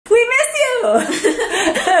you.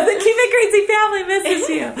 The Keep It Crazy family misses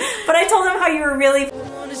you. But I told them how you were really...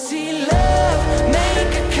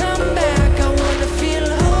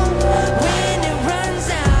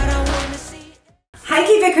 Hi,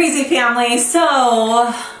 Keep It Crazy family.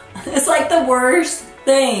 So, it's like the worst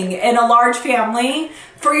thing in a large family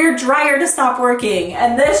for your dryer to stop working.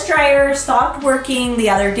 And this dryer stopped working the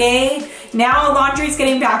other day. Now laundry's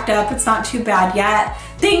getting backed up. It's not too bad yet.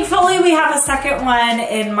 Thankfully, we have a second one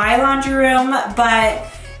in my laundry room, but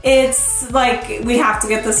it's like we have to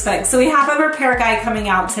get this fixed. So we have a repair guy coming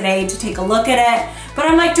out today to take a look at it. But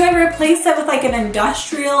I'm like, do I replace it with like an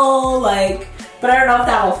industrial, but I don't know if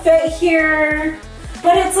that will fit here.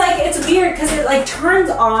 But it's like, it's weird because it like turns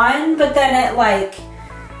on, but then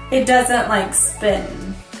it doesn't like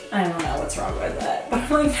spin. I don't know what's wrong with it, but I'm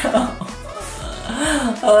like, no.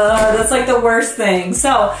 That's like the worst thing.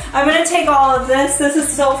 So I'm gonna take all of this. This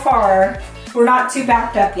is so far, we're not too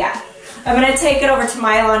backed up yet. I'm gonna take it over to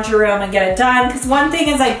my laundry room and get it done. Because one thing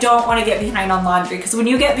is I don't want to get behind on laundry. Because when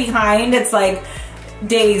you get behind, it's like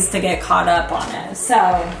days to get caught up on it. So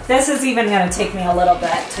this is even gonna take me a little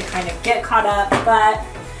bit to kind of get caught up. But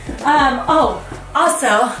also,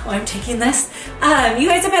 while I'm taking this, you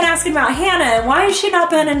guys have been asking about Hannah and why has she not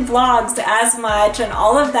been in vlogs as much and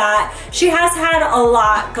all of that. She has had a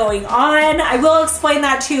lot going on. I will explain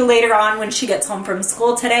that to you later on when she gets home from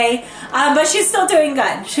school today. But she's still doing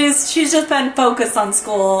good. She's just been focused on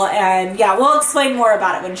school, and yeah, we'll explain more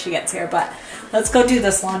about it when she gets here. But let's go do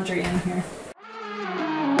this laundry in here.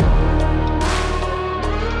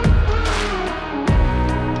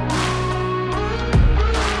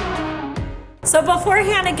 So before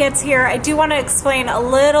Hannah gets here, I do want to explain a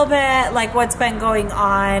little bit like what's been going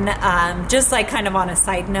on, just like kind of on a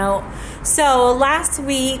side note. So last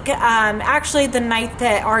week, actually the night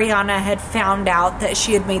that Ariana had found out that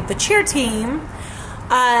she had made the cheer team,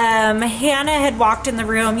 Hannah had walked in the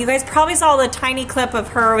room. You guys probably saw the tiny clip of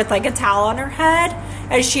her with like a towel on her head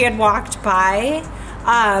as she had walked by.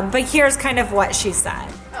 But here's kind of what she said.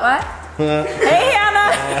 What? Hey,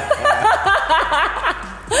 Hannah!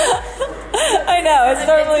 I know, it's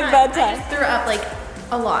normally bedtime. I just threw up like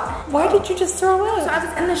a lot. Why did you just throw up? So I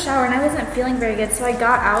was in the shower and I wasn't feeling very good, so I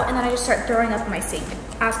got out and then I just started throwing up in my sink.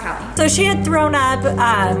 Ask Callie. So she had thrown up.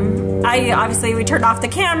 We turned off the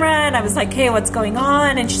camera and I was like, hey, what's going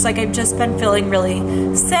on? And she's like, I've just been feeling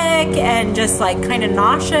really sick and just like kind of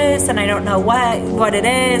nauseous and I don't know what it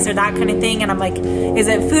is or that kind of thing. And I'm like, is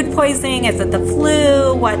it food poisoning? Is it the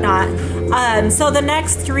flu? Whatnot? So the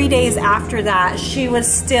next 3 days after that, she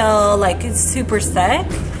was still like super sick.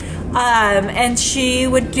 And she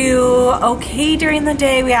would do okay during the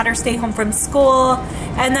day. We had her stay home from school.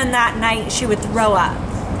 And then that night she would throw up.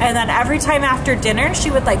 And then every time after dinner, she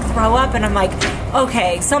would like throw up and I'm like,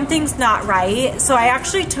 okay, something's not right. So I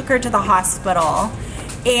actually took her to the hospital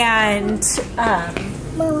and,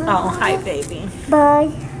 oh, hi baby.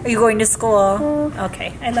 Bye. Are you going to school?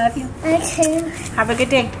 Okay, I love you. Okay. Have a good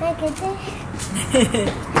day. Have a good day.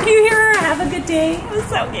 You hear her? Have a good day. It was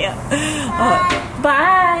so cute.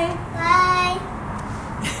 Bye. Bye.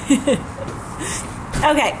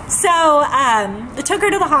 Okay, so I took her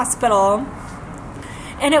to the hospital.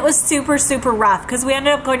 And it was super, super rough because we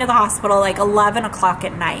ended up going to the hospital like 11 o'clock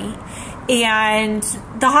at night. And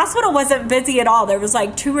the hospital wasn't busy at all. There was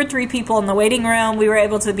like 2 or 3 people in the waiting room. We were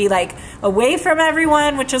able to be like away from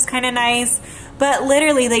everyone, which was kind of nice. But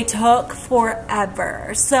literally they took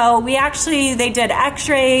forever. So they did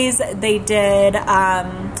x-rays, they did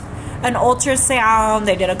an ultrasound,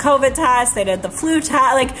 they did a COVID test, they did the flu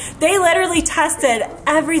test. Like they literally tested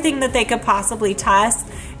everything that they could possibly test.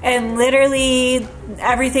 And literally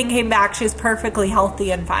everything came back. She was perfectly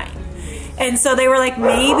healthy and fine. And so they were like,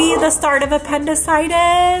 maybe the start of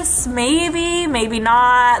appendicitis, maybe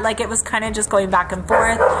not. Like it was kind of just going back and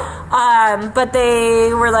forth. But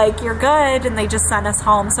they were like, you're good. And they just sent us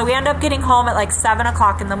home. So we ended up getting home at like 7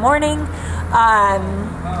 o'clock in the morning.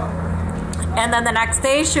 And then the next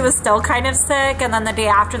day she was still kind of sick. And then the day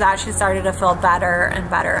after that she started to feel better and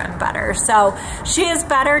better and better. So she is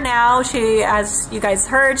better now. She, as you guys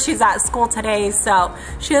heard, she's at school today. So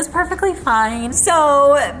she is perfectly fine.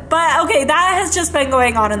 So, but okay, that has just been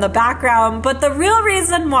going on in the background. But the real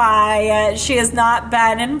reason why she has not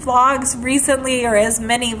been in vlogs recently or as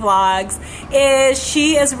many vlogs is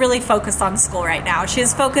she is really focused on school right now. She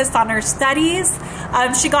is focused on her studies.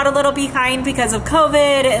 She got a little behind because of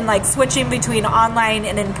COVID and like switching between between online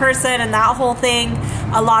and in person and that whole thing.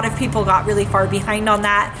 A lot of people got really far behind on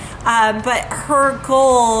that. But her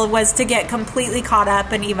goal was to get completely caught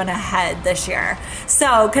up and even ahead this year.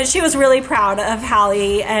 So, because she was really proud of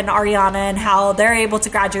Hallie and Ariana and how they're able to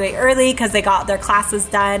graduate early because they got their classes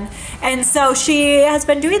done. And so she has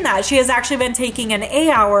been doing that. She has actually been taking an A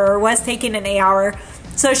hour, or was taking an A hour.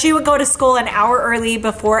 So she would go to school an hour early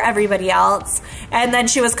before everybody else. And then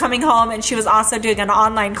she was coming home and she was also doing an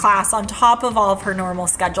online class on top of all of her normal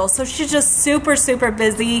schedule. So she's just super, super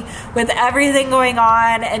busy with everything going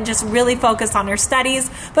on and just really focused on her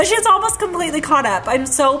studies. But she's almost completely caught up. I'm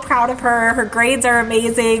so proud of her. Her grades are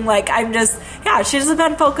amazing. Like, I'm just, yeah, she's just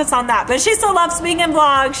been focused on that. But she still loves being in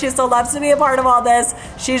vlogs. She still loves to be a part of all this.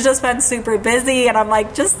 She's just been super busy. And I'm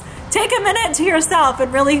like, just take a minute to yourself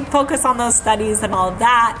and really focus on those studies and all of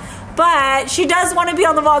that. But she does want to be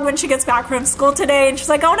on the vlog when she gets back from school today, and she's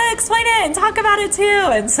like, I want to explain it and talk about it too.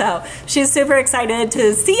 And so she's super excited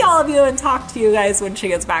to see all of you and talk to you guys when she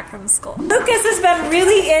gets back from school. Lucas has been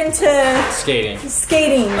really into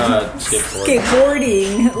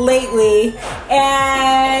skateboarding lately,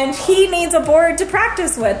 and he needs a board to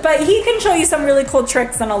practice with, but he can show you some really cool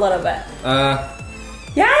tricks in a little bit.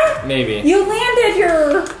 Yeah? Maybe. You landed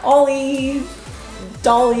your ollie,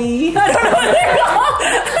 dolly. I don't know what they're called.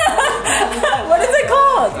 What is it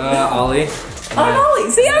called? Ollie.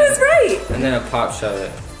 Ollie. See, I was right. And then a pop shove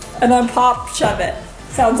it. And then pop shove it.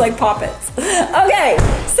 Sounds like poppets. Okay,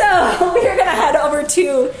 so we're gonna head over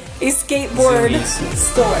to a skateboard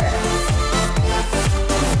store.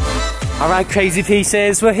 All right, crazy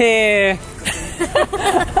pieces, we're here.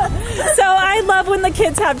 So I love when the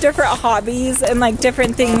kids have different hobbies and like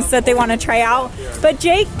different things that they want to try out. But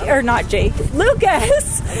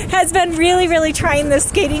Lucas has been really trying this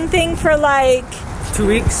skating thing for like 2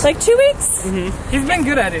 weeks. Like 2 weeks? Mm-hmm. He's been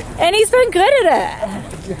good at it. And he's been good at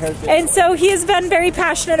it. And so he's been very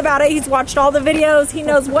passionate about it. He's watched all the videos. He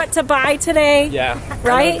knows what to buy today. Yeah.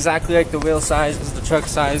 Right? I know exactly like the wheel sizes, the truck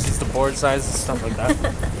sizes, the board sizes, stuff like that.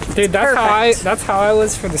 Dude, that's how I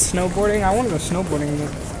was for the snowboarding. I want to go snowboarding.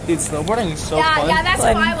 Dude, snowboarding is so fun. Yeah, that's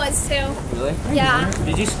how I was too. Really? Yeah.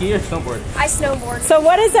 Did you ski or snowboard? I snowboard. So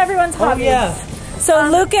what is everyone's hobby? Yeah. So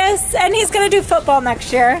Lucas, and he's going to do football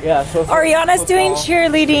next year. Yeah. So Ariana's doing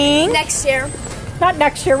cheerleading. Next year. Not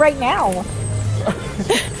next year, right now.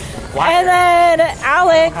 Why? And then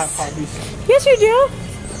Alex. Yes, you do.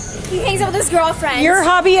 He hangs out with his girlfriend. Your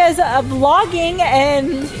hobby is vlogging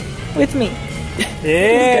and with me.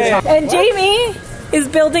 Yeah. And Jamie is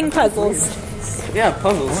building puzzles. Yeah,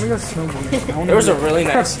 puzzles. I want to go snowboarding. There was a really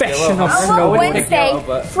nice professional Oh, Wednesday. Yellow,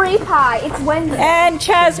 but... Free pie. It's Wednesday. And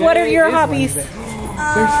Chaz, what are your hobbies? There's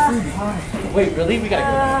free pie. Wait, really? We gotta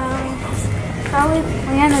Probably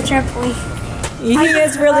play on the trampoline. He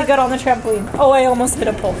is really good on the trampoline. Oh, I almost hit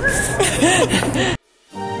a pole.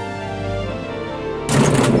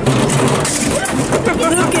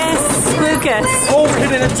 Lucas. Oh, we're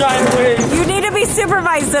hitting a giant wave. You need to be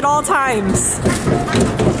supervised at all times.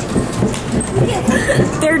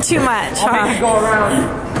 They're too much, I'll make it go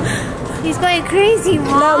around. He's going crazy,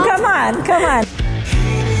 Mom. No, come on, come on.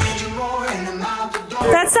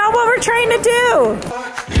 That's not what we're trying to do.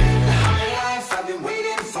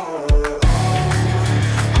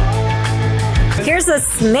 Here's a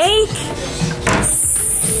snake.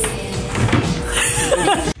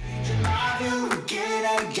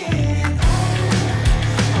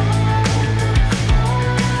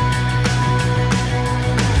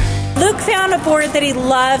 Luke found a board that he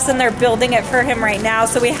loves and they're building it for him right now.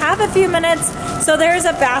 So we have a few minutes. So there's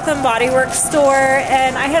a Bath and Body Works store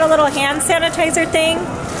and I had a little hand sanitizer thing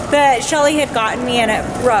that Shelly had gotten me and it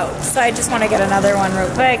broke. So I just want to get another one real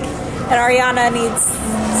quick. And Ariana needs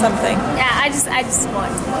something. Yeah, I just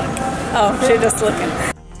want to look. Oh, she's just looking.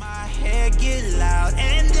 My head get loud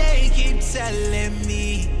and they keep telling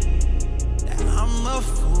me that I'm a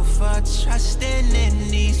fool for trusting in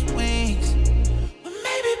these wings. But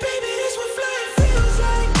maybe, baby, this what flying feels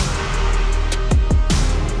like.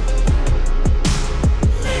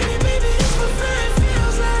 Maybe, baby, this what flying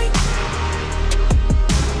feels like.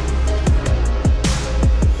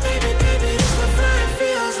 Maybe, baby, this what flying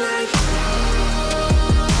feels like.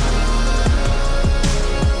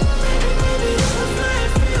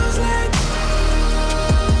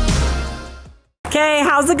 Okay,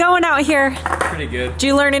 how's it going out here? Pretty good. Did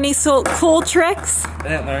you learn any cool tricks? I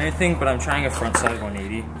didn't learn anything, but I'm trying a frontside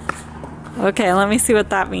 180. Okay, let me see what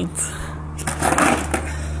that means.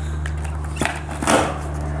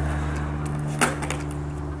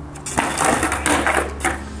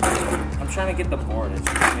 I'm trying to get the board. It's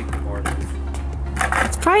trying to make the board move.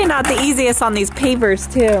 It's probably not the easiest on these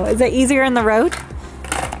pavers too. Is it easier in the road?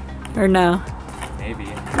 Or Or no? Maybe.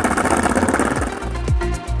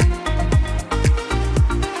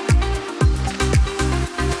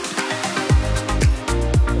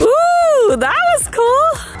 Ooh, that was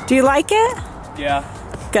cool. Do you like it? Yeah.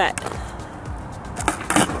 Good.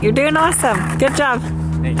 You're doing awesome. Good job.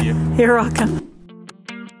 Thank you. You're welcome.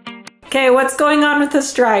 Okay, what's going on with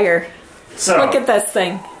this dryer? So, Look at this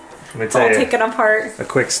thing. let me It's all tell you taken apart. a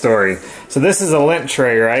quick story. So this is a lint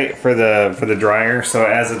tray, right, for the dryer. So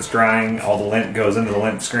as it's drying, all the lint goes into the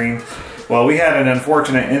lint screen. Well, we had an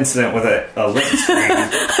unfortunate incident with a lint screen,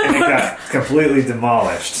 and it got completely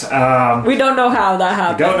demolished. We don't know how that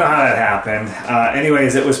happened. Don't know how that happened.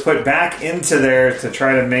 Anyways, it was put back into there to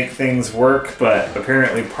try to make things work, but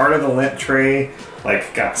apparently part of the lint tray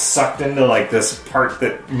like got sucked into like this part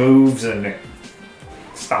that moves and it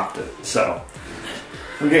stopped it. So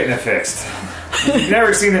we're getting it fixed. If you've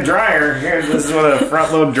never seen a dryer, here, this is what a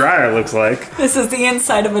front load dryer looks like. This is the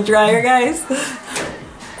inside of a dryer, guys.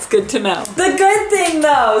 It's good to know. The good thing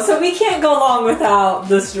though, so we can't go long without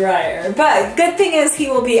this dryer, but good thing is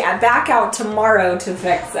he will be back out tomorrow to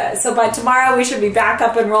fix it. So by tomorrow we should be back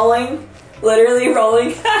up and rolling. Literally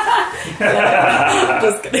rolling. Yeah,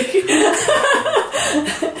 just kidding.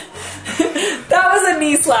 That was a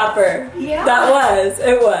knee slapper. Yeah. That was.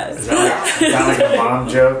 It was. Is that like a mom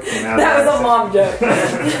joke? You know, That was a mom joke.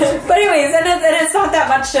 But anyways, and it's not that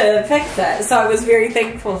much to fix it, so I was very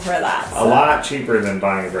thankful for that. A lot cheaper than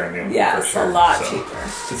buying a brand new one. Yes, for sure. a lot So,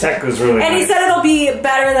 cheaper. the tech was really And nice. he said it'll be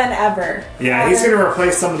better than ever. Yeah, he's going to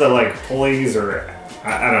replace some of the like pulleys or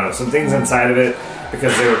I don't know, some things inside of it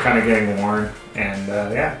because they were kind of getting worn. And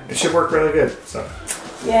yeah, it should work really good. So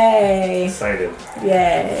Yay. excited.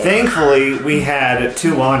 Yay. Thankfully, we had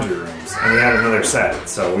 2 laundry rooms and we had another set.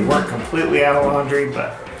 So we weren't completely out of laundry,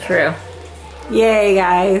 but True. Yay,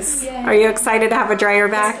 guys. Yay. Are you excited to have a dryer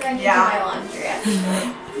back? Yeah. My laundry, actually.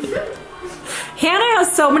 Hannah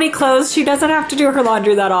has so many clothes, she doesn't have to do her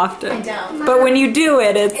laundry that often. I don't. But when you do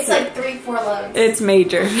it, It's like 3-4 loads. it's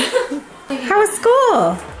major. How was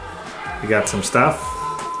school? you got some stuff.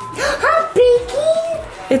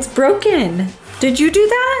 It's broken. Did you do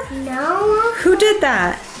that? No, Who did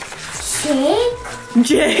that? Jake.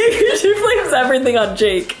 Jake. She blames everything on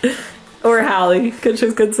Jake. Or Hallie, because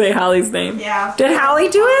she could say Hallie's name. Yeah. Did Hallie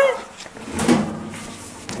do it?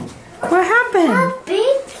 What happened?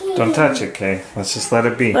 Baking. Don't touch it, Kay. Let's just let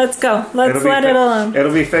it be. Let's go. Let's It'll be let it alone.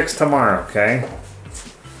 It'll be fixed tomorrow, okay?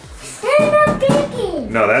 I'm not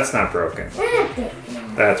baking. No, that's not broken. I'm not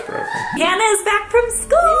baking. That's broken. Hannah is back from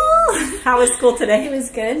school. How was school today? It was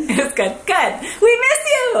good. It was good. Good. We miss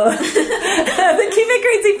you. The Keep It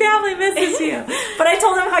Crazy family misses you. But I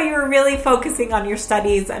told them how you were really focusing on your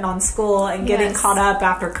studies and on school and getting Yes. caught up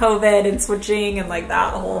after COVID and switching and like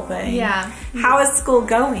that whole thing. Yeah. How is school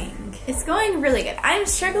going? It's going really good. I'm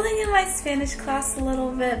struggling in my Spanish class a little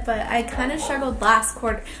bit, but I kind of struggled last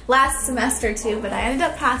semester too, but I ended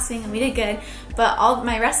up passing and we did good. But all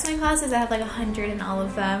my rest of my classes, I had like 100 in all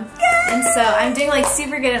of them. Yay! And so I'm doing like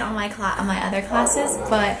super good in all my other classes,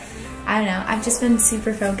 but I don't know, I've just been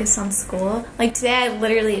super focused on school. Like today I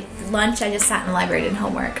literally, lunch, I just sat in the library and did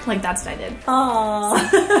homework. Like that's what I did. Aww.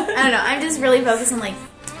 I don't know, I'm just really focused on like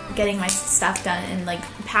getting my stuff done and like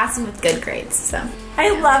passing with good grades, so. I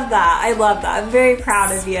love that. I love that. I'm very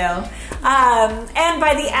proud of you. And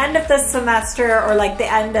by the end of the semester or like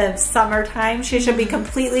the end of summertime, she should be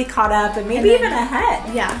completely caught up and maybe even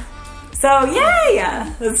ahead. Yeah. So yay!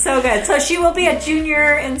 That's so good. So she will be a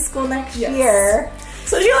junior in school next year.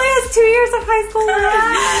 So she only has 2 years of high school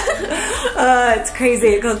left. It's crazy.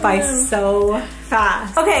 It goes by so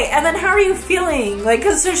fast. Okay, and then how are you feeling? Like,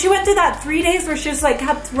 cause so she went through that 3 days where she just like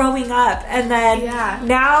kept throwing up, and then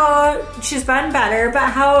now she's been better. But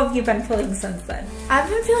how have you been feeling since then? I've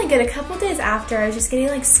been feeling good. A couple days after, I was just getting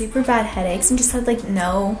like super bad headaches and just had like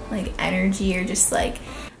no like energy or just like,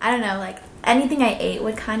 I don't know, like anything I ate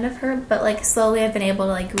would kind of hurt. But like slowly I've been able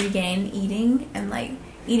to like regain eating and like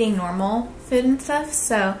eating normal food and stuff.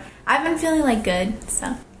 So I've been feeling like good,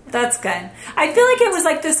 so. That's good. I feel like it was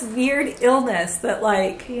like this weird illness that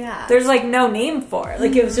like there's like no name for.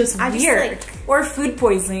 Like it was just weird. Or food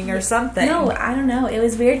poisoning or something. No, I don't know. It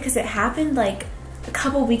was weird because it happened like a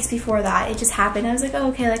couple weeks before that. It just happened. I was like, oh,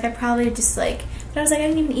 okay, like I probably just like, but I was like, I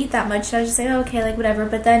didn't even eat that much. So I was just like, oh, okay, like whatever.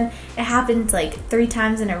 But then it happened like 3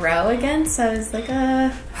 times in a row again. So I was like,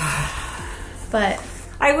 but.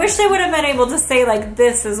 I wish they would have been able to say like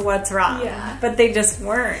this is what's wrong. Yeah. But they just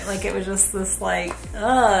weren't. Like it was just this like,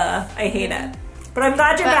 I hate it. But I'm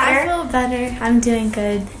glad you're better. I feel better. I'm doing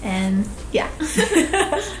good and Yeah.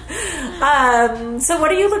 So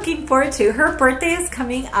what are you looking forward to? Her birthday is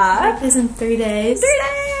coming up. Birthday's in 3 days. 3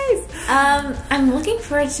 days! I'm looking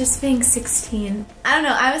forward to just being 16. I don't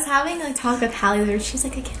know, I was having like talk with Hallie there. She's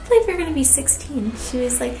like, I can't believe you're gonna be 16.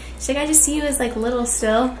 She's like, I just see you as like little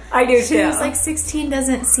still. I do She too. was like, 16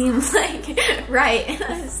 doesn't seem like right. And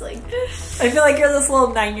I was like, I feel like you're this little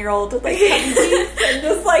 9-year-old with like puppies and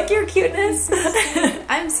just like your cuteness.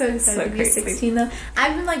 I'm so excited So to be crazy. 16 though.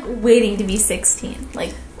 I've been like waiting to be 16.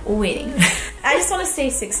 Like waiting. I just want to stay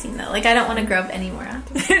 16 though. Like I don't want to grow up anymore after.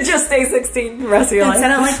 Just stay 16 the rest of your life. I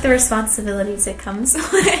don't like the responsibilities it comes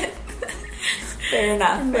with. Fair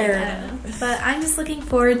enough. Fair I enough. don't know. But I'm just looking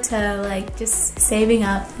forward to like just saving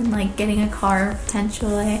up and like getting a car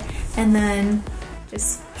potentially, and then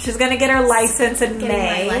just She's gonna get her license in getting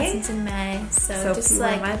May. my license in May. So just few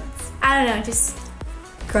like more months. I don't know, just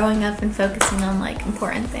growing up and focusing on like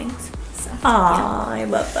important things. So Aw, I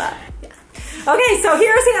love that. Okay, so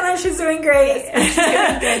here's Hannah. She's doing great.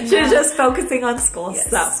 She's just focusing on school.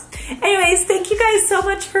 Yes. So, anyways, thank you guys so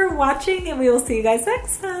much for watching, and we will see you guys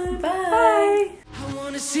next time. Bye. Bye. I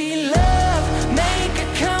wanna see love.